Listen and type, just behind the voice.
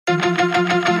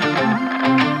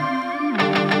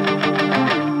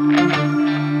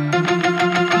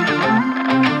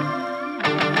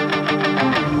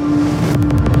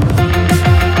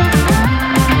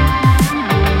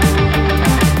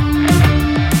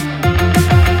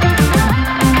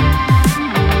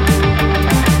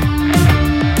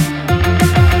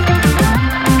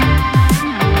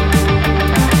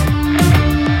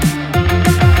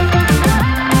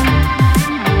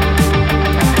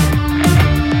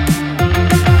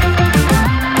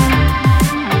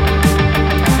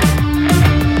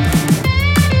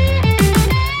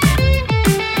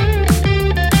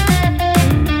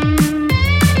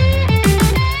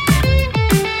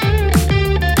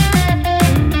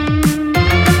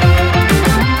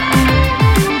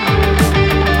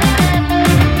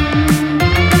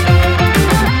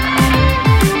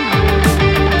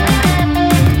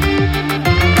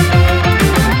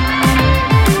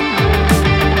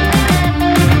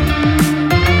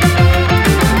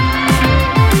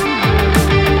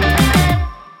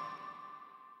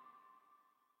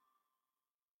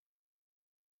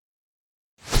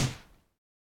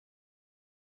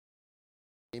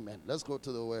Amen. Let's go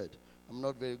to the word. I'm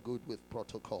not very good with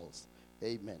protocols.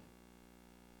 Amen.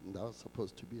 That was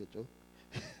supposed to be a joke.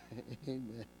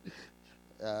 Amen.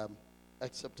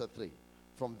 Acts chapter 3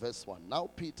 from verse 1. Now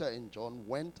Peter and John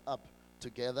went up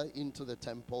together into the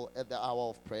temple at the hour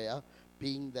of prayer,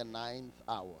 being the 9th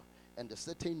hour. And a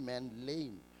certain man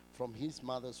lame from his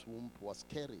mother's womb was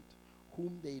carried,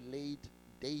 whom they laid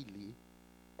daily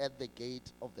at the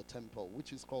gate of the temple,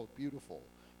 which is called Beautiful,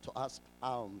 to ask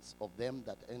alms of them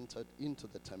that entered into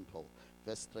the temple.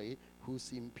 Verse 3, who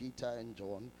seeing Peter and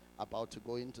John about to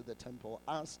go into the temple,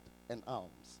 asked an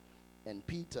alms. And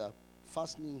Peter,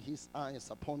 fastening his eyes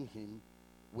upon him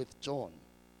with John,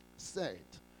 said,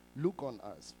 look on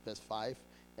us. Verse 5,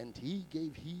 and he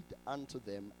gave heed unto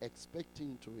them,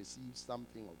 expecting to receive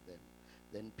something of them.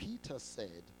 Then Peter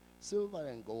said, silver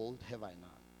and gold have I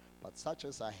none, but such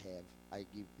as I have I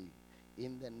give thee.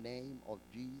 In the name of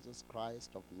Jesus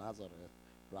Christ of Nazareth,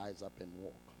 rise up and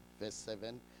walk. Verse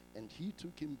 7, and he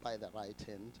took him by the right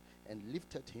hand and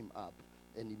lifted him up,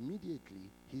 and immediately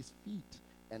his feet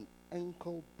and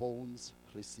ankle bones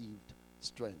received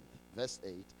strength. Verse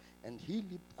 8, and he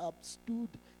leaped up, stood,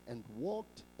 and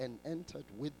walked, and entered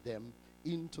with them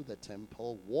into the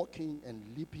temple, walking and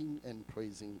leaping and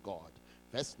praising God.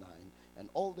 Verse 9, and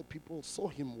all the people saw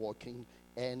him walking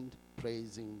and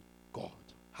praising God.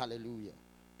 Hallelujah.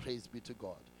 Praise be to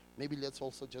God. Maybe let's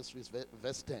also just read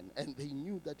verse 10. And they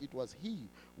knew that it was he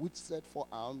which set for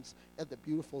alms at the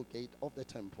beautiful gate of the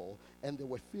temple, and they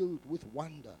were filled with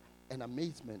wonder and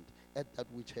amazement at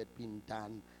that which had been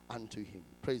done unto him.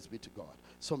 Praise be to God.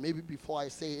 So maybe before I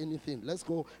say anything, let's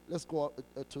go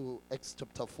to Acts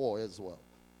chapter 4 as well.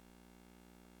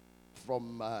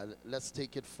 Let's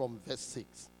take it from verse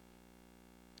 6.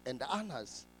 And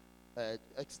Annas,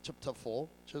 Acts chapter 4,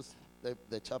 just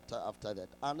the chapter after that.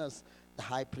 Annas the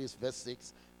high priest, verse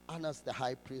 6. Annas the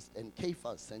high priest, and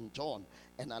Caiaphas, and John,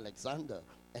 and Alexander,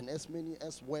 and as many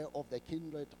as were of the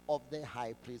kindred of the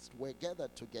high priest, were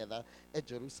gathered together at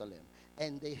Jerusalem.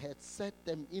 And they had set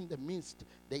them in the midst.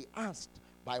 They asked,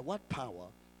 by what power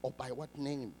or by what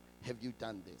name have you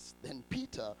done this? Then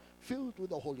Peter, filled with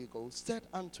the Holy Ghost, said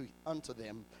unto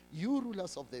them, you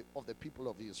rulers of the people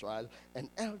of Israel, and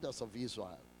elders of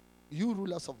Israel, you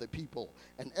rulers of the people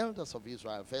and elders of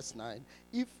Israel, verse 9,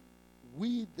 if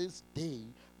we this day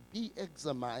be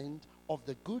examined of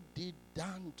the good deed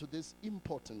done to this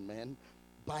important man,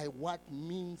 by what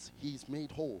means he is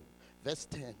made whole. Verse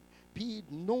 10, be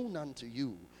it known unto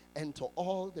you and to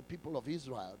all the people of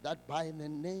Israel that by the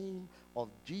name of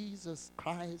Jesus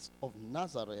Christ of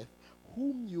Nazareth,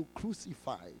 whom you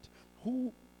crucified,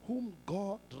 whom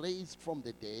God raised from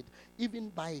the dead, even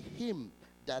by him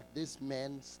that this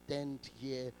man stand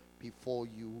here before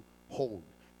you whole.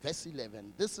 Verse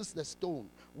 11, this is the stone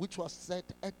which was set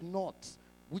at naught,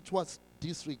 which was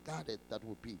disregarded, that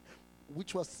would be,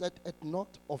 which was set at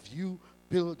naught of you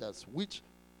builders, which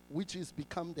is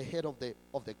become the head of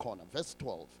the corner. Verse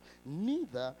 12,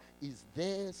 neither is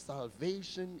there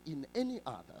salvation in any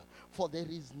other, for there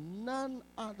is none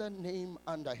other name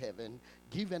under heaven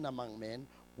given among men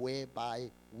whereby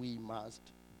we must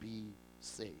be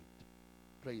saved.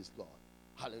 Praise God.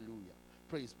 Hallelujah.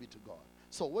 Praise be to God.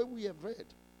 So what we have read,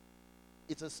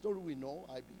 it's a story we know.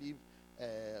 I believe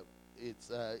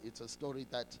it's a story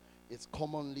that is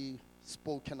commonly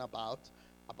spoken about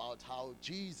how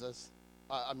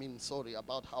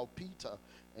about how Peter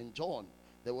and John,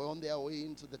 they were on their way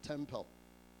into the temple.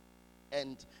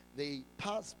 And they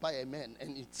passed by a man,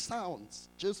 and it sounds,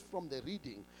 just from the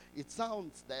reading, it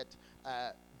sounds that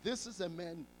this is a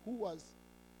man who was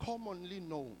commonly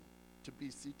known to be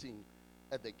sitting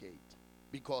at the gate.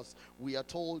 Because we are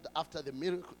told after the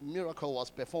miracle was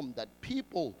performed that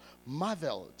people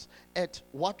marveled at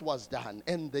what was done,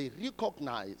 and they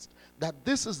recognized that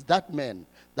this is that man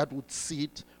that would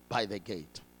sit by the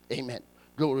gate. Amen.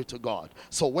 Glory to God.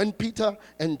 So when Peter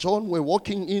and John were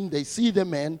walking in, they see the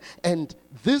man, and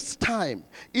this time,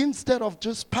 instead of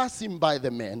just passing by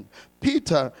the man,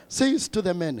 Peter says to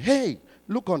the man, "Hey,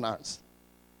 look on us."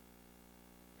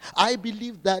 I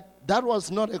believe that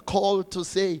was not a call to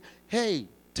say, "Hey,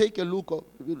 take a look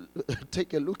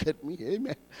at me."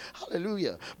 Amen.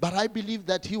 Hallelujah. But I believe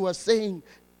that he was saying,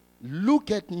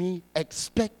 "Look at me,"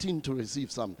 expecting to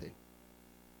receive something.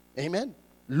 Amen.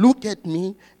 Look at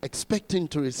me, expecting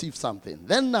to receive something.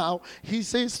 Then now he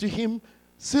says to him,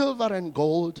 "Silver and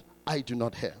gold I do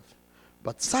not have,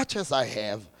 but such as I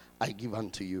have I give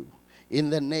unto you. In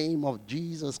the name of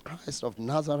Jesus Christ of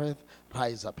Nazareth,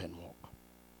 rise up and walk."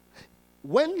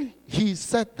 When he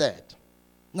said that,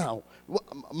 now,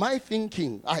 my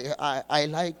thinking, I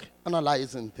like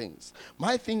analyzing things.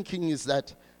 My thinking is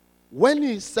that when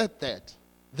he said that,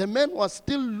 the man was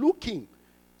still looking,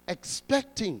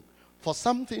 expecting for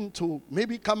something to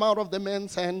maybe come out of the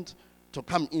man's hand to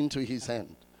come into his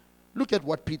hand. Look at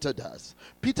what Peter does.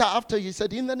 Peter, after he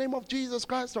said, "In the name of Jesus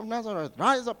Christ of Nazareth,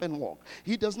 rise up and walk,"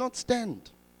 he does not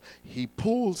stand. He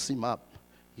pulls him up.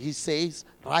 He says,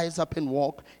 "Rise up and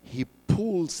walk." He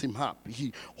pulls him up.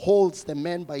 He holds the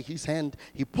man by his hand.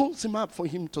 He pulls him up for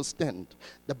him to stand.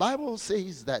 The Bible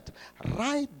says that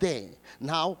right there.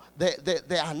 Now,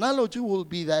 the analogy will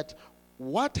be that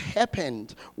what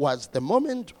happened was the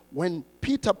moment when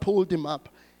Peter pulled him up,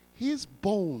 his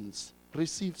bones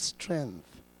received strength.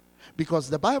 Because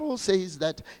the Bible says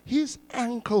that his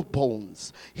ankle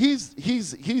bones, his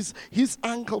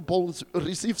ankle bones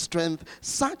received strength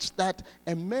such that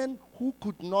a man who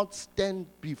could not stand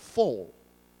before,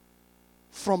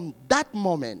 from that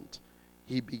moment,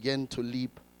 he began to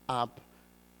leap up,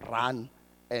 run,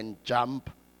 and jump,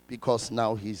 because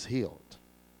now he's healed.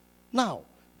 Now,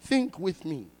 think with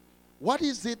me. What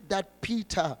is it that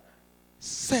Peter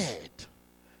said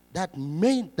that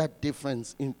made that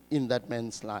difference in that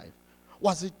man's life?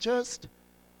 Was it just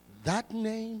that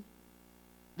name?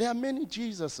 There are many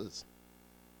Jesuses.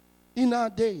 In our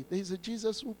day, there is a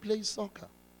Jesus who plays soccer.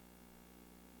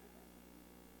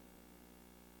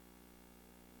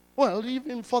 Well,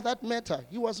 even for that matter,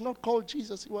 he was not called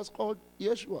Jesus, he was called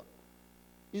Yeshua.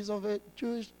 He's of a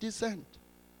Jewish descent.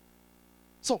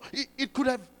 So it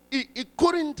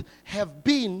couldn't have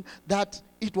been that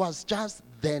it was just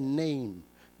the name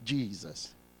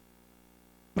Jesus.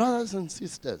 Brothers and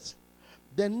sisters,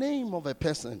 the name of a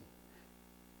person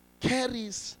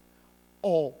carries,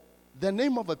 or the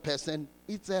name of a person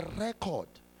is a record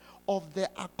of the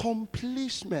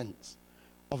accomplishments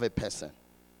of a person.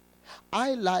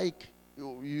 I like,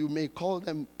 you may call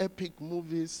them epic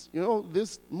movies,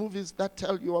 these movies that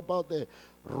tell you about the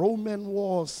Roman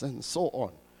wars and so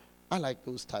on. I like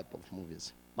those type of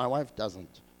movies. My wife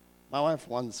doesn't. My wife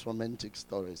wants romantic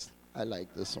stories. I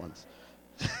like these ones.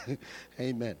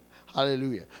 Amen.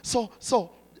 Hallelujah.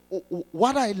 So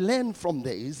what I learned from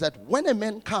there is that when a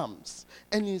man comes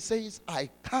and he says, "I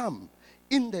come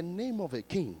in the name of a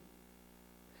king,"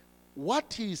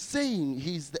 what he's saying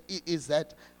is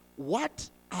that what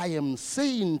I am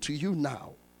saying to you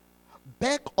now,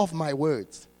 back of my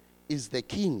words, is the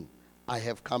king I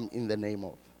have come in the name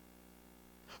of.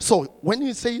 So when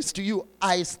he says to you,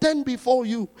 "I stand before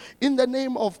you in the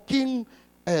name of King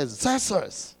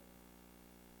Xerxes,"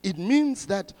 it means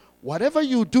that whatever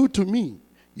you do to me,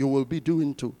 you will be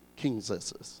doing to King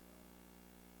Xerxes.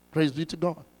 Praise be to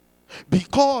God.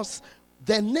 Because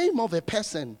the name of a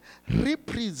person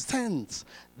represents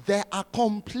the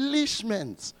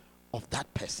accomplishments of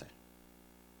that person.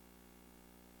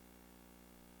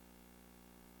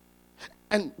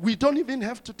 And we don't even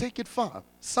have to take it far.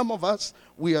 Some of us,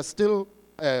 we are still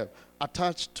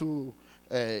attached to,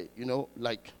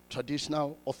 like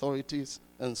traditional authorities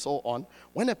and so on.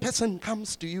 When a person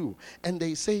comes to you and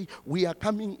they say, "We are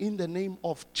coming in the name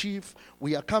of chief,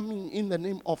 we are coming in the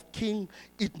name of king,"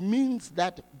 it means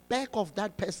that back of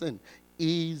that person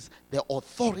is the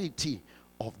authority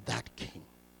of that king.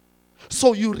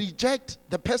 So you reject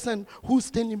the person who's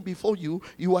standing before you,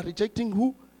 you are rejecting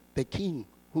who? The king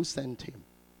who sent him.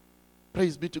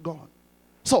 Praise be to God.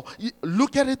 So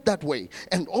look at it that way,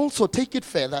 and also take it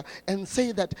further and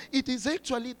say that it is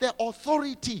actually the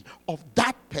authority of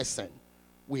that person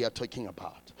we are talking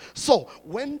about. So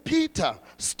when Peter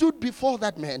stood before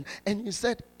that man and he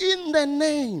said, "In the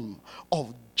name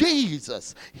of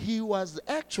Jesus, he was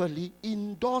actually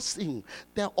endorsing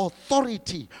the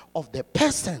authority of the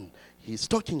person he's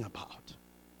talking about.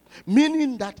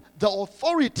 Meaning that the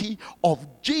authority of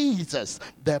Jesus,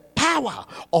 the power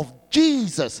of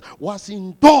Jesus was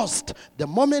endorsed the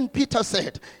moment Peter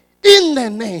said, in the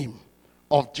name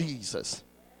of Jesus.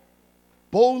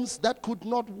 Bones that could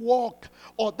not walk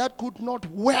or that could not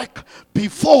work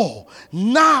before,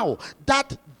 now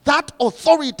that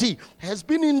authority has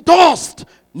been endorsed,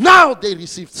 now they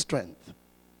receive strength.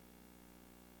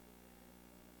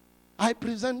 I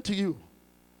present to you,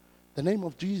 the name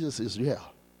of Jesus is real.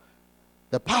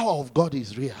 The power of God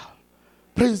is real.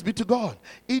 Praise be to God.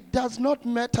 It does not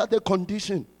matter the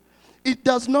condition. It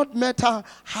does not matter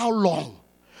how long.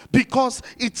 Because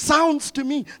it sounds to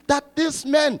me that this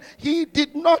man, he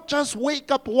did not just wake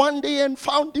up one day and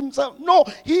found himself. No,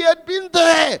 he had been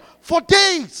there for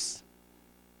days.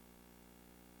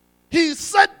 He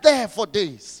sat there for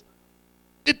days.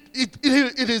 It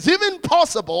is even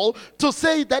possible to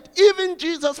say that even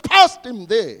Jesus passed him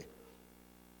there.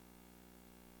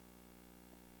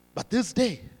 But this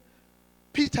day,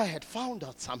 Peter had found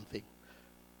out something.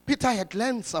 Peter had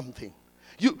learned something.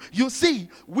 You see,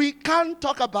 we can't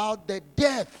talk about the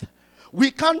death.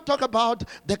 We can't talk about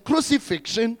the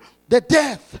crucifixion, the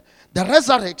death, the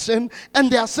resurrection, and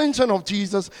the ascension of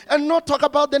Jesus, and not talk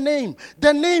about the name.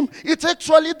 The name, it's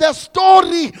actually the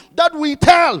story that we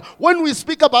tell when we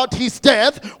speak about his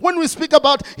death, when we speak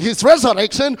about his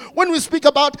resurrection, when we speak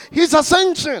about his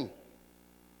ascension.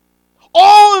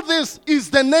 All this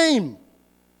is the name.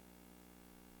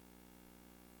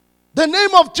 The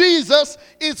name of Jesus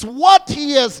is what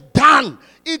he has done.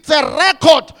 It's a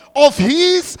record of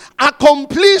his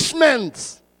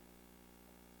accomplishments.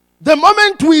 The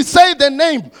moment we say the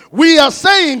name, we are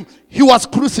saying he was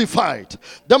crucified.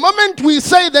 The moment we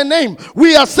say the name,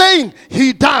 we are saying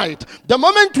he died. The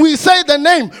moment we say the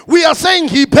name, we are saying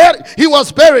he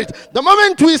was buried. The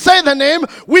moment we say the name,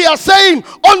 we are saying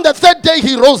on the third day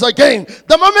he rose again.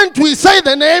 The moment we say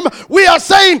the name, we are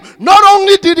saying not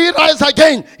only did he rise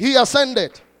again, he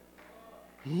ascended.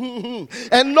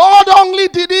 And not only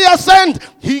did he ascend,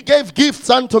 he gave gifts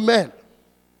unto men.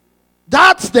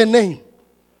 That's the name.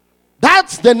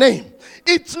 That's the name.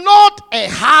 It's not a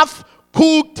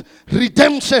half-cooked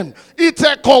redemption. It's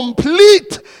a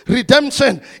complete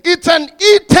redemption. It's an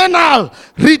eternal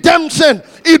redemption.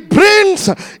 It brings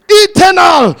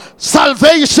eternal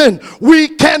salvation. We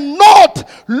cannot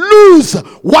lose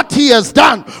what he has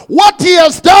done. What he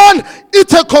has done,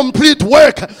 it's a complete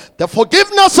work. The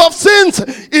forgiveness of sins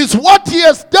is what he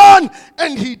has done,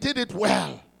 and he did it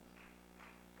well.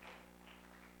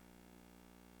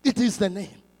 It is the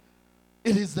name.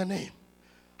 It is the name.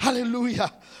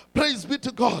 Hallelujah. Praise be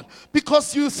to God.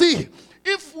 Because you see,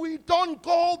 if we don't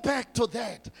go back to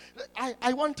that,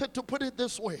 I wanted to put it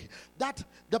this way, that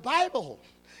the Bible,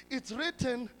 it's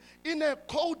written in a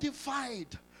codified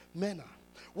manner.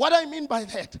 What I mean by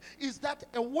that is that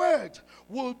a word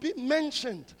will be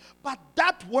mentioned, but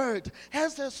that word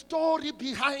has a story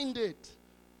behind it.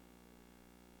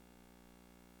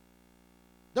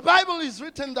 The Bible is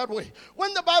written that way.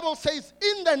 When the Bible says,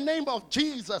 in the name of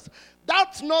Jesus,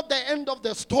 that's not the end of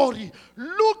the story.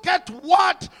 Look at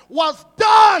what was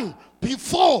done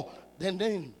before the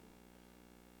name.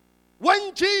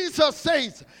 When Jesus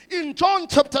says in John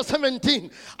chapter 17,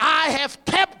 I have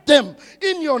kept them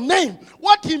in your name,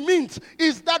 what he means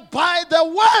is that by the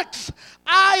works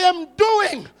I am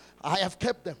doing, I have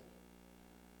kept them.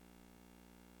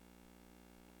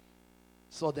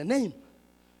 So the name,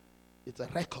 it's a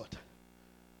record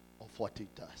of what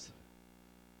it does.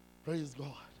 Praise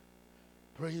God.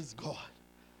 Praise God.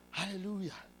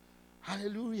 Hallelujah.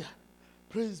 Hallelujah.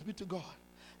 Praise be to God.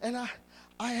 And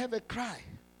I have a cry.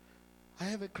 I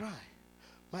have a cry.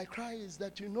 My cry is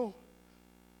that, through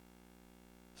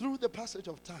the passage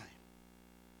of time,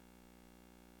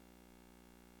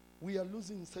 we are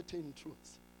losing certain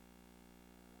truths.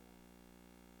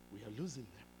 We are losing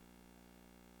them.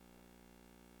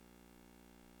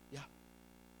 Yeah.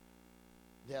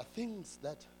 There are things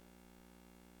that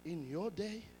in your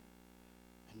day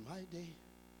and my day,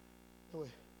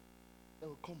 they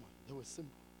were common. They were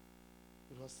simple.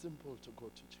 It was simple to go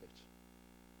to church.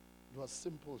 It was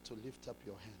simple to lift up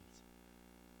your hands.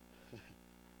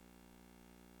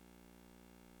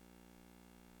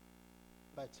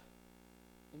 But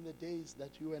in the days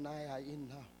that you and I are in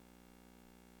now,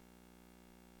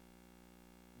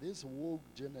 this woke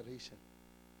generation,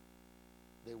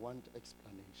 they want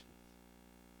explanations.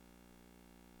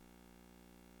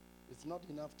 It's not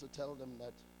enough to tell them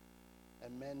that a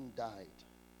man died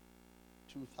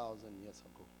 2,000 years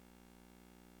ago.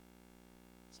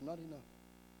 It's not enough.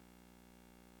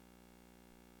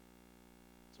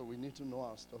 So we need to know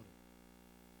our story.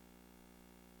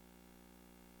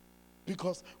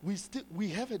 Because we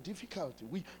have a difficulty.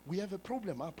 We have a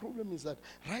problem. Our problem is that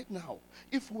right now,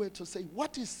 if we were to say,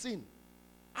 what is sin?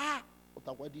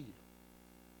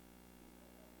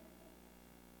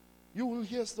 You will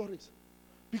hear stories.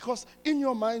 Because in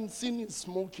your mind, sin is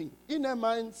smoking. In her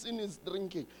mind, sin is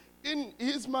drinking. In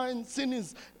his mind, sin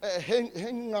is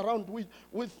hanging around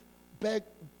with bad,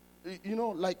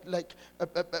 like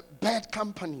a bad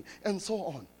company and so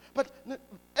on.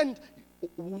 And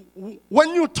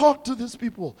when you talk to these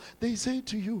people, they say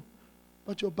to you,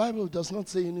 but your Bible does not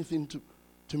say anything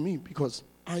to me because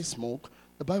I smoke.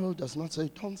 The Bible does not say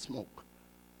don't smoke.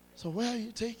 So where are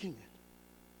you taking it?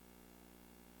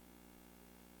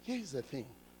 Here's the thing.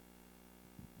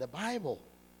 The Bible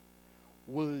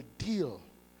will deal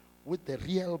with the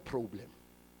real problem.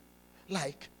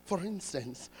 Like, for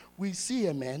instance, we see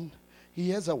a man,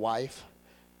 he has a wife,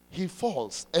 he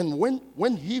falls. And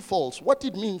when he falls, what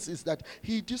it means is that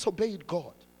he disobeyed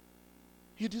God.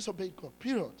 He disobeyed God,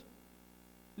 period.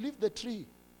 Leave the tree.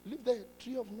 Leave the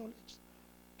tree of knowledge,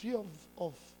 tree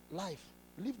of life.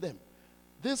 Leave them.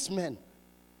 This man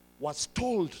was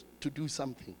told to do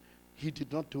something. He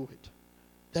did not do it.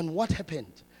 Then what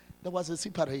happened? There was a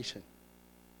separation.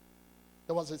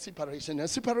 There was a separation. A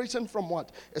separation from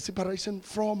what? A separation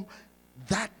from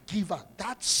that giver,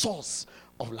 that source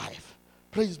of life.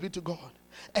 Praise be to God.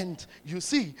 And you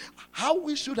see, how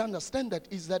we should understand that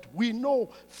is that we know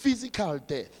physical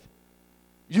death.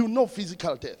 You know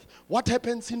physical death. What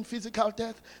happens in physical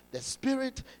death? The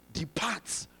spirit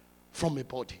departs from a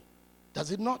body.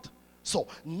 Does it not? So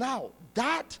now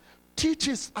that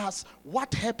teaches us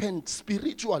what happened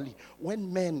spiritually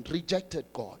when man rejected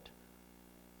God.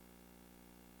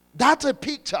 That's a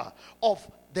picture of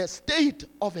the state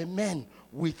of a man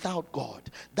without God.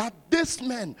 That this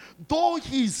man, though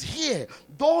he is here,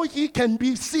 though he can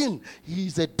be seen, he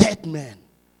is a dead man.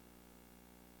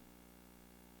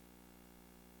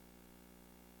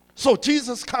 So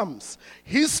Jesus comes.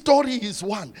 His story is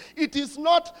one. It is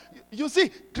not, you see,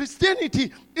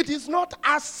 Christianity, it is not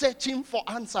us searching for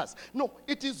answers. No,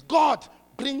 it is God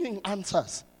bringing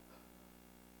answers.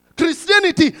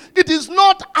 Christianity, it is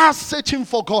not us searching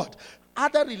for God.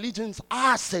 Other religions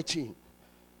are searching.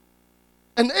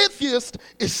 An atheist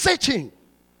is searching.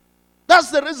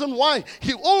 That's the reason why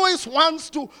he always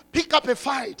wants to pick up a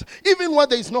fight, even when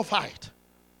there is no fight.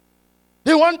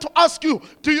 They want to ask you,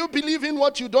 do you believe in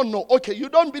what you don't know? Okay, you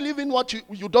don't believe in what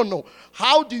you don't know.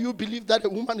 How do you believe that a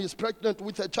woman is pregnant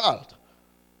with a child?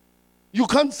 You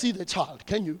can't see the child,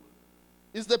 can you?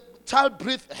 Is the child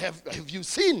breathed? Have you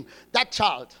seen that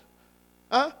child?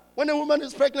 Huh? When a woman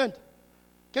is pregnant,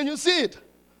 can you see it?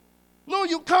 No,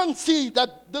 you can't see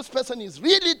that this person is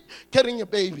really carrying a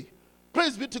baby.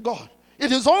 Praise be to God.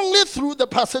 It is only through the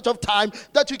passage of time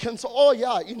that you can say, oh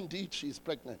yeah, indeed, she is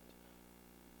pregnant.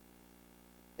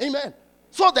 Amen.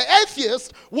 So the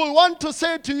atheist will want to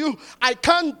say to you, I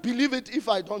can't believe it if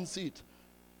I don't see it.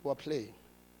 You are playing.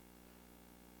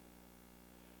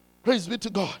 Praise be to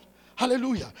God.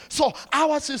 Hallelujah. So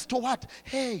ours is to what?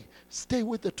 Hey, stay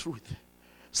with the truth.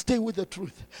 Stay with the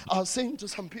truth. I was saying to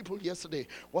some people yesterday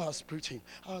while I was preaching,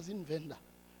 I was in Venda.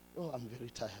 Oh, I'm very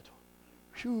tired.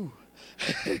 Phew.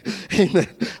 Amen.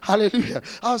 Hallelujah.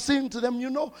 I was saying to them, you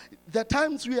know, the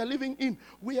times we are living in,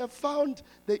 we have found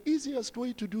the easiest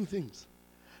way to do things.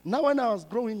 Now when I was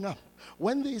growing up,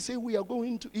 when they say we are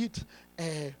going to eat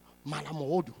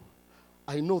malamodu,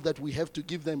 I know that we have to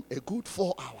give them a good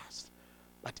 4 hours.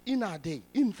 But in our day,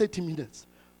 in 30 minutes,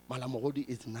 malamodu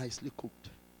is nicely cooked.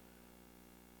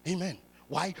 Amen.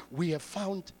 Why? We have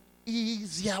found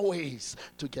easier ways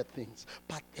to get things.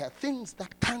 But there are things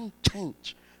that can't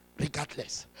change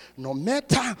regardless. No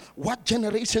matter what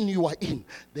generation you are in,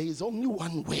 there is only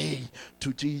one way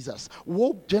to Jesus.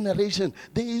 Woke generation,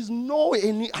 there is no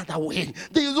any other way.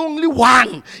 There is only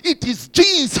one. It is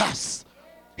Jesus.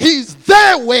 He is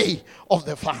the way of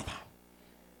the Father.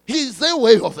 He is the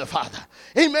way of the Father.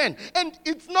 Amen. And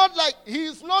it's not like he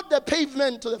is not the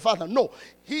pavement to the Father. No,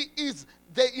 he is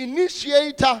the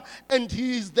initiator, and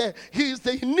he is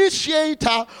the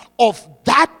initiator of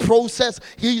that process.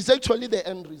 He is actually the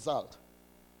end result.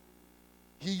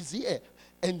 He is here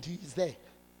and he is there.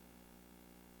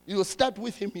 You start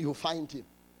with him, you find him.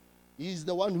 He is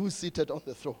the one who is seated on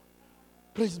the throne.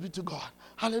 Praise be to God.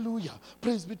 Hallelujah.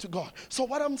 Praise be to God. So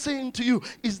what I'm saying to you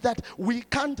is that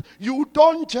you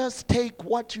don't just take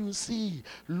what you see.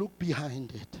 Look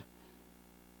behind it.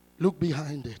 Look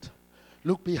behind it.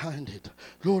 Look behind it.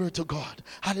 Glory to God.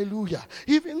 Hallelujah.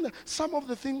 Even some of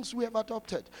the things we have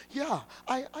adopted. Yeah,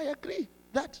 I agree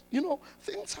that,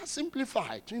 things are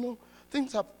simplified.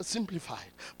 things are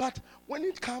simplified. But when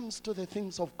it comes to the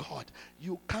things of God,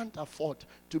 you can't afford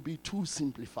to be too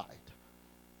simplified.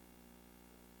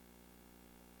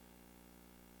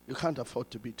 You can't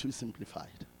afford to be too simplified.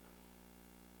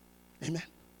 Amen.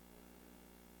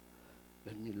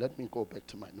 Let me go back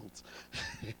to my notes.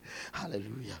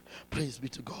 Hallelujah. Praise be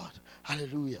to God.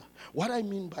 Hallelujah. What I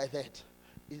mean by that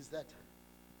is that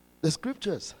the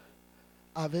scriptures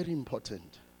are very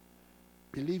important.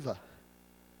 Believer,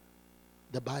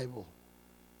 the Bible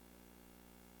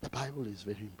is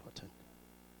very important.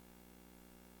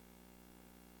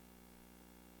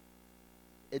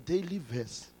 A daily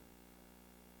verse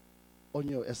on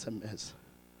your SMS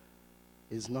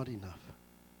is not enough.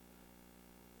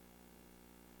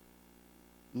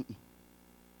 Mm-mm.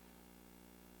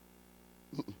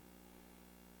 Mm-mm.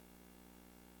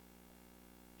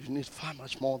 You need far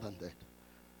much more than that.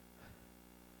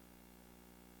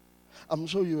 I'm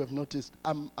sure you have noticed.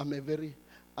 I'm a very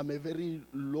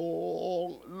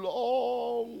long.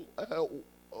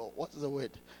 What's the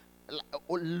word?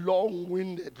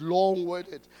 Long-winded.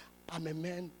 I'm a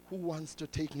man who wants to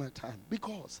take my time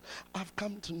because I've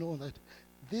come to know that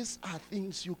these are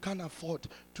things you can't afford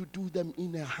to do them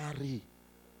in a hurry.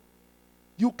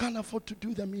 You can't afford to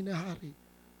do them in a hurry.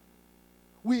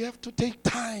 We have to take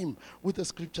time with the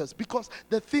scriptures because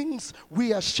the things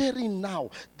we are sharing now,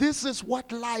 this is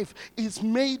what life is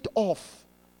made of.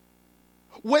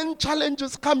 When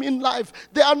challenges come in life,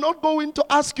 they are not going to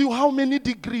ask you how many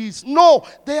degrees. No,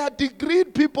 they are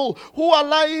degreed people who are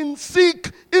lying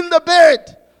sick in the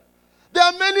bed. There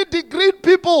are many degreed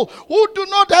people who do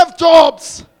not have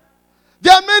jobs.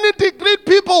 There are many degreed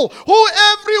people who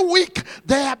every week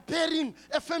they are burying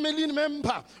a family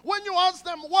member. When you ask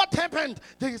them what happened,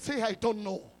 they say, I don't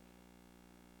know.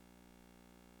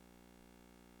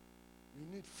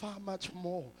 You need far much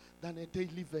more than a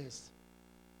daily verse.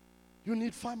 You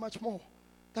need far much more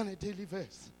than a daily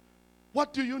verse.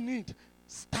 What do you need?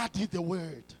 Study the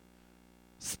word.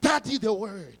 Study the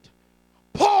word.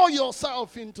 Pour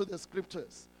yourself into the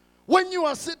scriptures. When you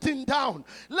are sitting down,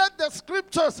 let the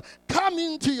scriptures come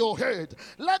into your head.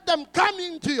 Let them come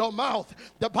into your mouth.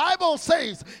 The Bible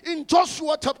says in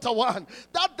Joshua chapter 1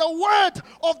 that the word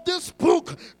of this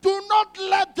book, do not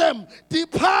let them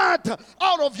depart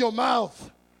out of your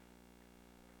mouth.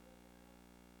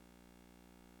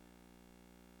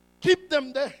 Keep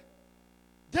them there.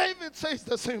 David says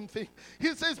the same thing.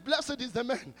 He says, blessed is the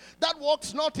man that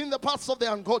walks not in the paths of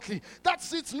the ungodly, that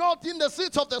sits not in the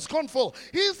seats of the scornful.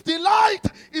 His delight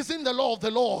is in the law of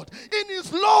the Lord. In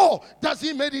his law does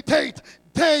he meditate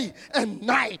day and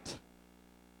night.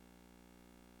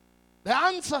 The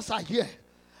answers are here.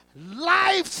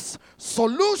 Life's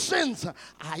solutions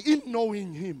are in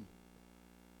knowing him.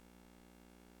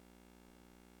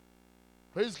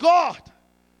 Praise God.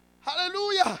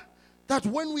 Hallelujah. That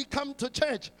when we come to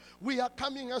church, we are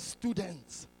coming as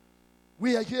students.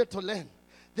 We are here to learn.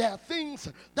 There are things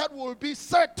that will be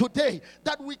said today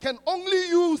that we can only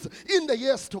use in the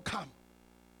years to come.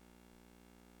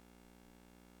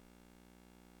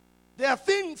 There are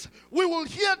things we will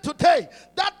hear today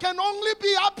that can only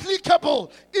be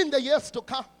applicable in the years to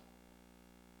come.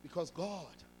 Because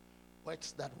God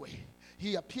works that way.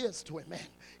 He appears to a man.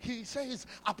 He says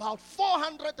about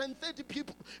 430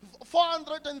 people,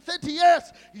 430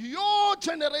 years, your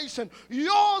generation,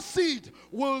 your seed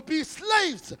will be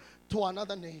slaves to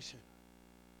another nation.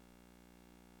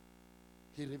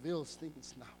 He reveals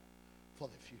things now for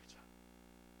the future.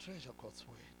 Treasure God's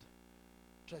word.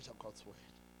 Treasure God's word.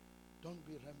 Don't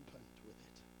be rampant with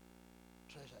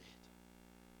it. Treasure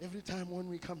it. Every time when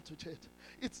we come to church,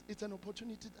 it's an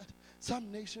opportunity that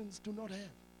some nations do not have.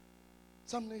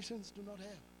 Some nations do not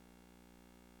have.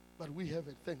 But we have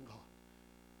it, thank God.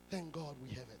 Thank God we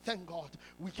have it. Thank God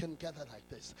we can gather like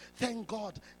this. Thank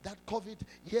God that COVID,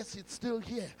 yes, it's still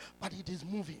here, but it is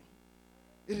moving.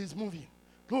 It is moving.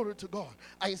 Glory to God.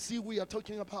 I see we are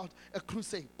talking about a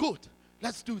crusade. Good.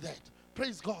 Let's do that.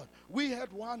 Praise God. We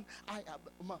had one. I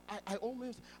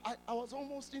was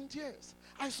almost in tears.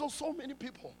 I saw so many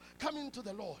people coming to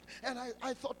the Lord. And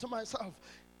I thought to myself,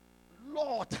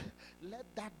 Lord, let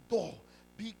that door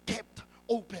be kept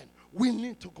open. We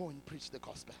need to go and preach the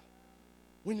gospel.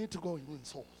 We need to go and win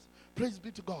souls. Praise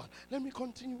be to God. Let me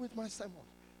continue with my sermon.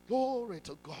 Glory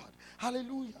to God.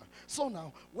 Hallelujah. So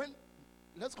now,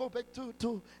 let's go back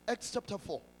to Acts chapter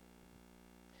 4.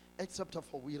 Acts chapter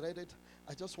 4, we read it.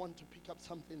 I just want to pick up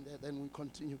something there, then we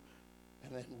continue,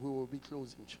 and then we will be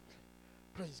closing shortly.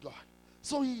 Praise God.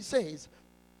 So he says,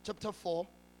 chapter 4,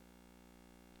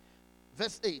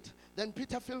 Verse 8. Then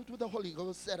Peter, filled with the Holy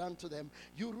Ghost, said unto them,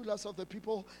 you rulers of the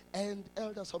people and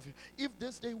elders of you, if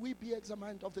this day we be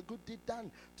examined of the good deed done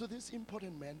to this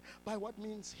important man, by what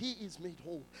means he is made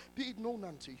whole, be it known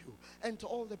unto you and to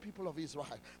all the people of Israel,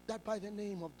 that by the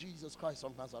name of Jesus Christ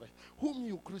of Nazareth, whom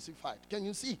you crucified. Can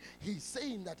you see? He's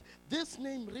saying that this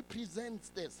name represents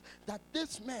this, that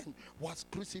this man was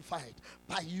crucified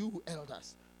by you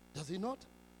elders. Does he not?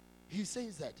 He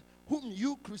says that, whom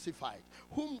you crucified,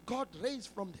 whom God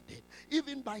raised from the dead,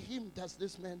 even by him does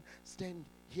this man stand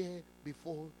here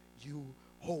before you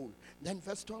whole. Then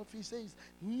verse 12 he says,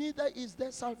 neither is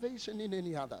there salvation in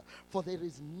any other, for there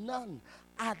is none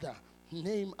other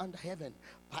name under heaven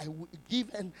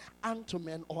given unto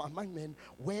men or among men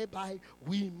whereby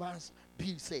we must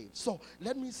be saved. So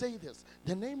let me say this.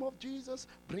 The name of Jesus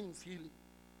brings healing.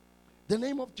 The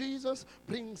name of Jesus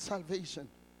brings salvation.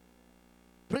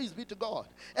 Praise be to God.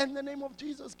 And the name of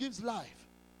Jesus gives life.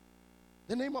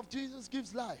 The name of Jesus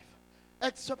gives life.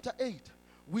 Acts chapter 8.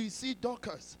 We see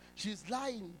Dorcas. She's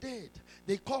lying dead.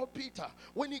 They call Peter.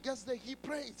 When he gets there, he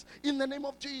prays in the name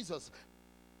of Jesus.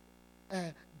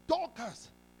 Dorcas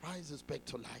rises back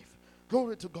to life.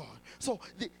 Glory to God. So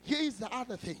here is the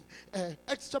other thing.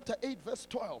 Acts chapter 8 verse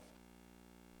 12.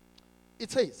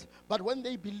 It says, but when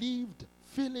they believed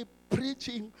Philip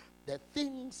preaching the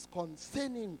things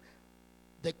concerning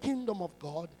the kingdom of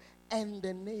God and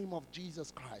the name of Jesus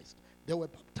Christ, they were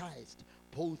baptized,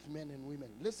 both men and women.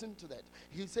 Listen to that.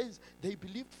 He says they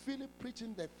believed Philip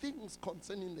preaching the things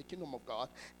concerning the kingdom of God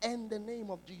and the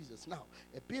name of Jesus. Now,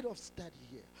 a bit of study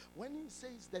here. When he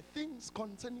says the things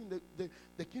concerning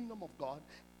the kingdom of God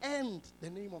and the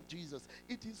name of Jesus,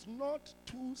 it is not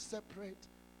two separate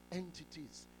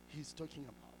entities he's talking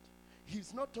about.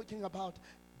 He's not talking about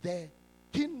the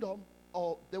kingdom,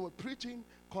 or they were preaching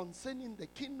concerning the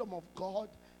kingdom of God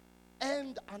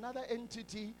and another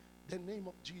entity, the name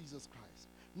of Jesus Christ.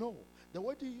 No, the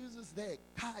word he uses there,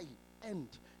 kai,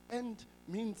 and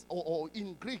means, or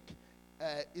in Greek,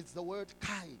 it's the word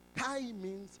kai. Kai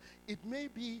means it may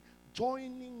be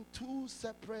joining two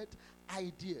separate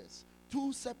ideas,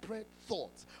 two separate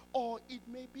thoughts, or it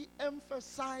may be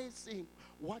emphasizing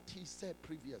what he said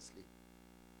previously.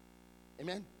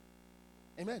 Amen?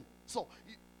 Amen. So,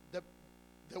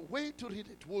 the way to read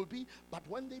it will be, but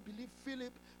when they believe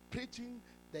Philip preaching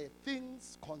the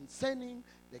things concerning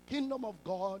the kingdom of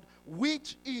God,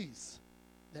 which is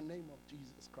the name of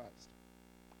Jesus Christ.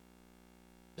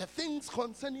 The things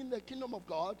concerning the kingdom of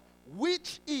God,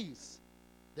 which is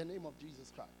the name of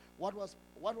Jesus Christ. What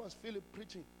was Philip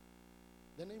preaching?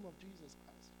 The name of Jesus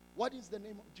Christ. What is the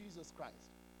name of Jesus Christ?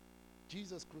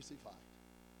 Jesus crucified.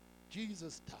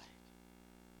 Jesus died.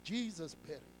 Jesus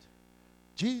buried.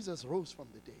 Jesus rose from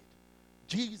the dead.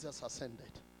 Jesus ascended.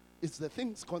 It's the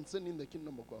things concerning the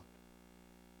kingdom of God.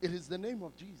 It is the name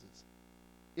of Jesus.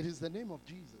 It is the name of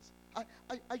Jesus.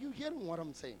 Are you hearing what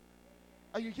I'm saying?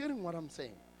 Are you hearing what I'm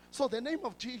saying? So the name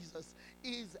of Jesus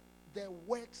is the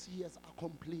works he has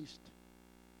accomplished.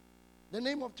 The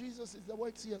name of Jesus is the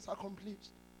works he has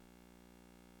accomplished.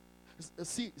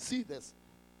 See this.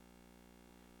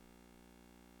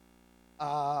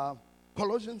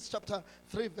 Colossians chapter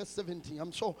 3 verse 17.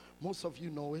 I'm sure most of you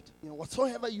know it.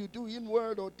 Whatsoever you do in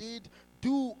word or deed,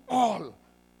 do all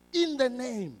in the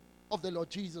name of the Lord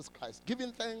Jesus Christ,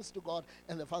 giving thanks to God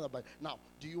and the Father. Now,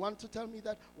 do you want to tell me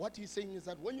that what he's saying is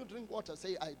that when you drink water,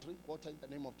 say, I drink water in the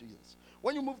name of Jesus.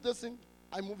 When you move this thing,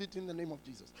 I move it in the name of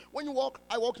Jesus. When you walk,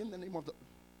 I walk in the name of the...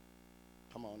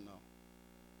 Come on now.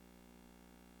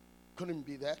 Couldn't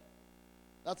be there.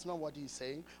 That's not what he's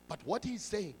saying. But what he's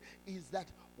saying is that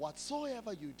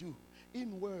whatsoever you do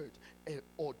in word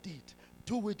or deed,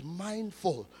 do it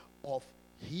mindful of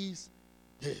his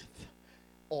death,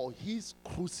 or his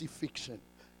crucifixion,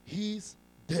 his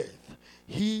death,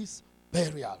 his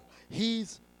burial,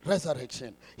 his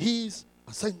resurrection, his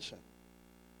ascension.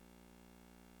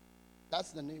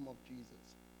 That's the name of Jesus.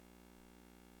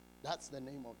 That's the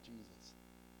name of Jesus.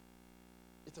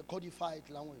 It's a codified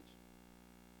language.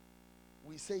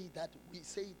 We say that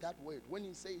word. When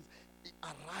he says,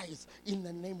 arise in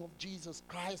the name of Jesus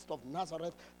Christ of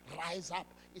Nazareth, rise up.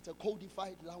 It's a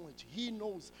codified language. He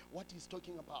knows what he's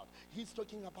talking about. He's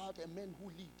talking about a man who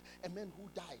lived, a man who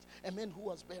died, a man who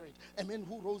was buried, a man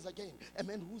who rose again, a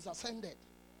man who's ascended.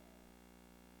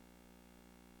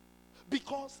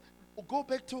 Because, go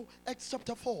back to Acts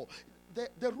chapter 4.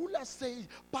 The rulers say,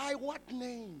 by what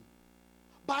name,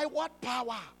 by what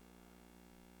power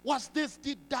was this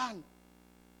deed done?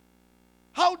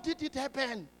 How did it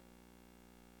happen?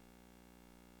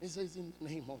 He says, in the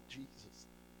name of Jesus.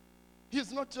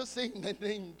 He's not just saying the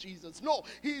name Jesus. No,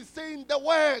 he's saying the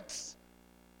works.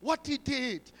 what he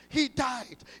did. He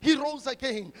died. He rose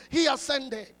again. He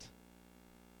ascended.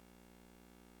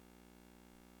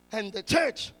 And the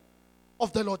church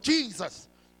of the Lord Jesus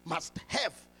must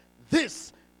have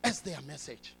this as their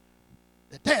message.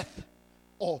 The death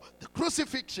or the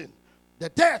crucifixion, the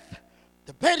death,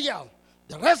 the burial,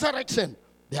 the resurrection,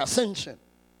 the ascension.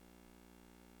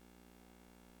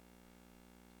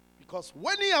 Because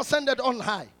when he ascended on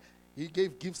high, he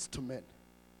gave gifts to men.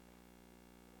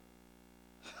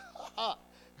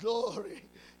 Glory.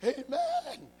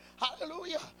 Amen.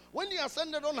 Hallelujah. When he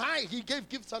ascended on high, he gave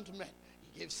gifts unto men.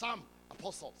 He gave some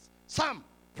apostles, some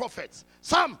prophets,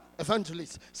 some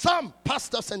evangelists, some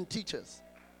pastors and teachers.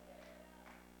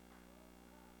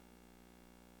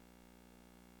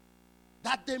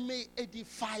 That they may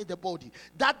edify the body,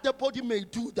 that the body may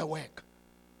do the work.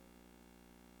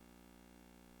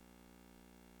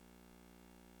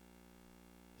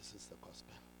 This is the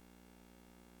gospel.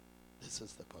 This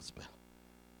is the gospel.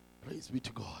 Praise be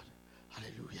to God.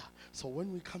 Hallelujah. So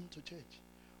when we come to church,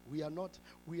 we are not,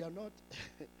 amen.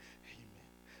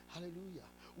 Hallelujah.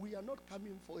 We are not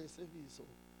coming for a service.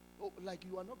 Like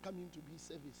you are not coming to be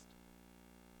serviced.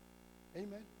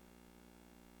 Amen.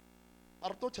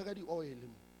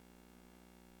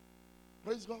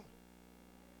 Praise God.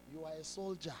 You are a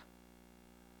soldier.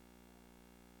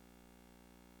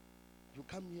 You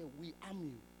come here, we arm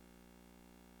you.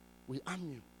 We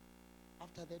arm you.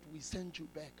 After that, we send you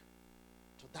back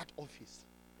to that office.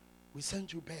 We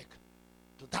send you back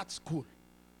to that school.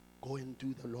 Go and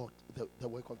do the Lord, the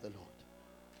work of the Lord.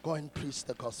 Go and preach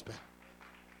the gospel.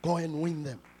 Go and win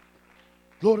them.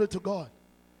 Glory to God.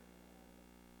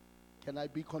 Can I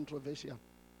be controversial?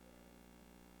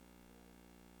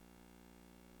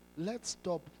 Let's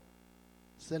stop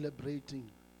celebrating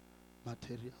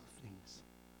material things.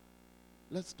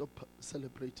 Let's stop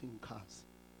celebrating cars,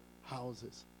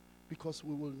 houses, because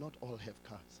we will not all have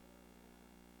cars.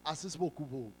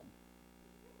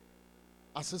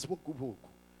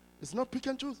 It's not pick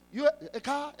and choose. You a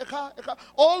car.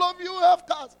 All of you have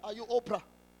cars. Are you Oprah?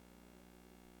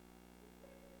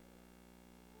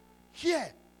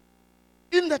 Here,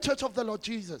 in the church of the Lord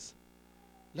Jesus,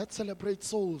 let's celebrate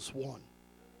souls won.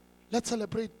 Let's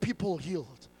celebrate people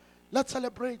healed. Let's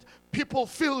celebrate people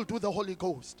filled with the Holy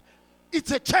Ghost.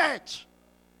 It's a church.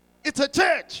 It's a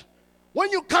church.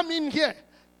 When you come in here,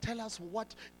 tell us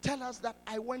that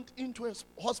I went into a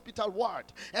hospital ward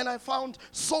and I found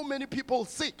so many people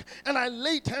sick and I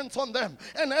laid hands on them.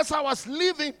 And as I was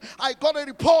leaving, I got a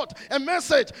report, a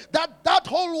message that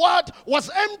whole ward was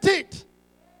emptied.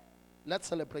 Let's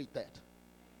celebrate that.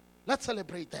 Let's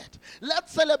celebrate that.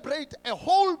 Let's celebrate a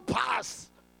whole bus.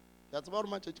 That's about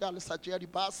much,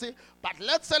 but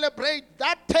let's celebrate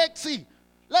that taxi.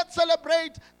 Let's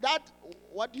celebrate that,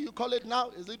 what do you call it now?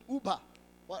 Is it Uber?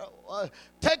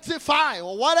 Taxify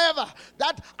or whatever.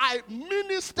 That I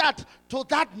ministered to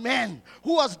that man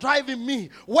who was driving me.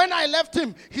 When I left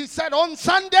him, he said, on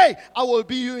Sunday, I will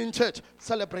be you in church.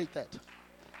 Celebrate that.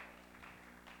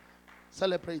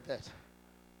 Celebrate that.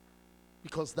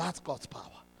 Because that's God's power.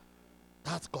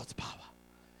 That's God's power.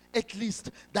 At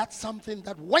least that's something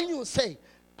that when you say,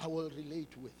 I will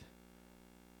relate with.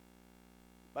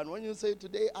 But when you say,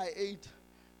 today I ate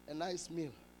a nice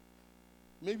meal,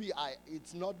 maybe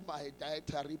it's not my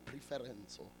dietary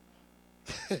preference.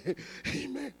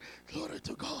 Amen. Glory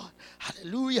to God.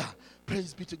 Hallelujah.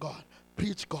 Praise be to God.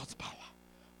 Preach God's power.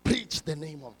 Preach the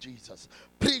name of Jesus.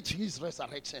 Preach his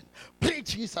resurrection.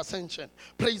 Preach his ascension.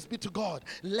 Praise be to God.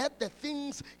 Let the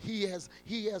things he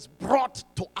has brought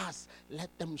to us,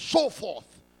 let them show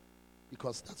forth.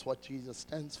 Because that's what Jesus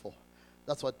stands for.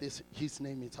 That's what his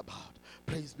name is about.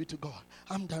 Praise be to God.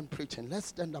 I'm done preaching. Let's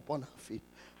stand up on our feet.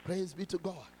 Praise be to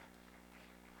God.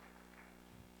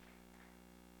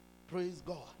 Praise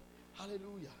God.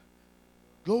 Hallelujah.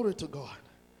 Glory to God.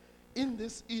 In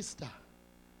this Easter,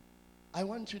 I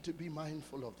want you to be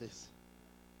mindful of this.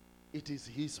 It is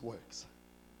his works.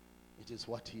 It is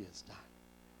what he has done.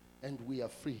 And we are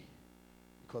free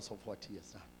because of what he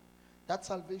has done. That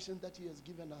salvation that he has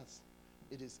given us,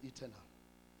 it is eternal.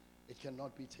 It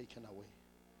cannot be taken away.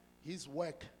 His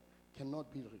work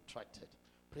cannot be retracted.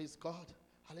 Praise God.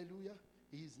 Hallelujah.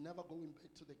 He is never going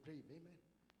back to the grave. Amen.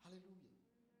 Hallelujah.